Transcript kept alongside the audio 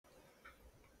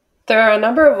There are a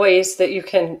number of ways that you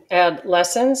can add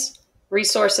lessons,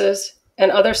 resources,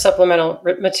 and other supplemental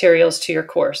materials to your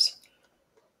course.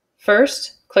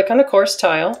 First, click on the course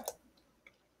tile,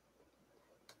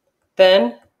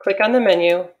 then click on the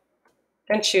menu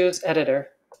and choose Editor.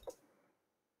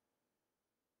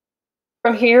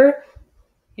 From here,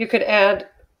 you could add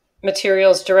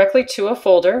materials directly to a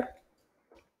folder,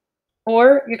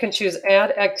 or you can choose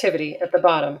Add Activity at the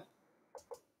bottom.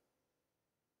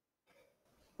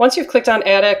 Once you've clicked on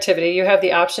Add Activity, you have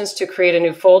the options to create a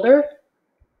new folder.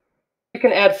 You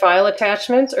can add file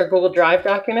attachments or Google Drive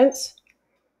documents.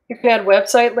 You can add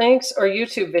website links or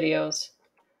YouTube videos.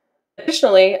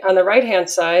 Additionally, on the right-hand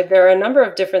side, there are a number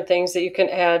of different things that you can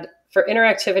add for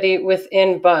interactivity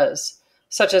within Buzz,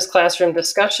 such as classroom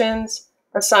discussions,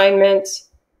 assignments,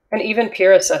 and even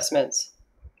peer assessments.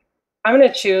 I'm going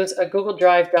to choose a Google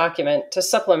Drive document to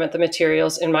supplement the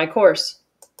materials in my course.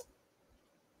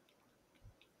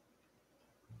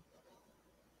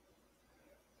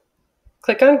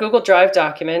 Click on Google Drive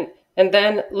document and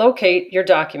then locate your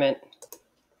document.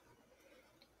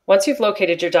 Once you've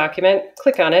located your document,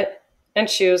 click on it and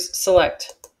choose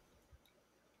Select.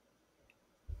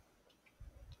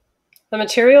 The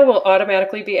material will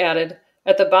automatically be added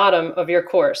at the bottom of your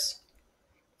course.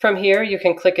 From here, you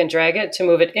can click and drag it to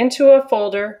move it into a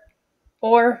folder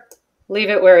or leave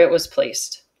it where it was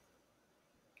placed.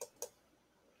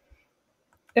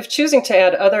 If choosing to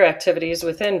add other activities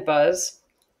within Buzz,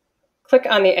 click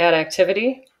on the Add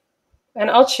Activity, and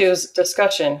I'll choose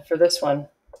Discussion for this one.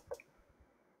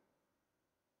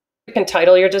 You can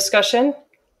title your discussion,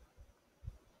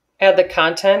 add the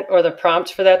content or the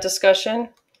prompt for that discussion,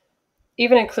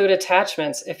 even include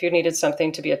attachments if you needed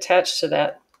something to be attached to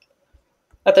that.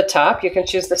 At the top, you can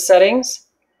choose the settings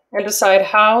and decide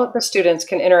how the students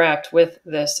can interact with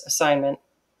this assignment.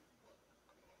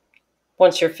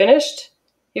 Once you're finished,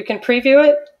 you can preview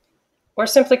it or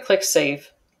simply click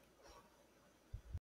Save.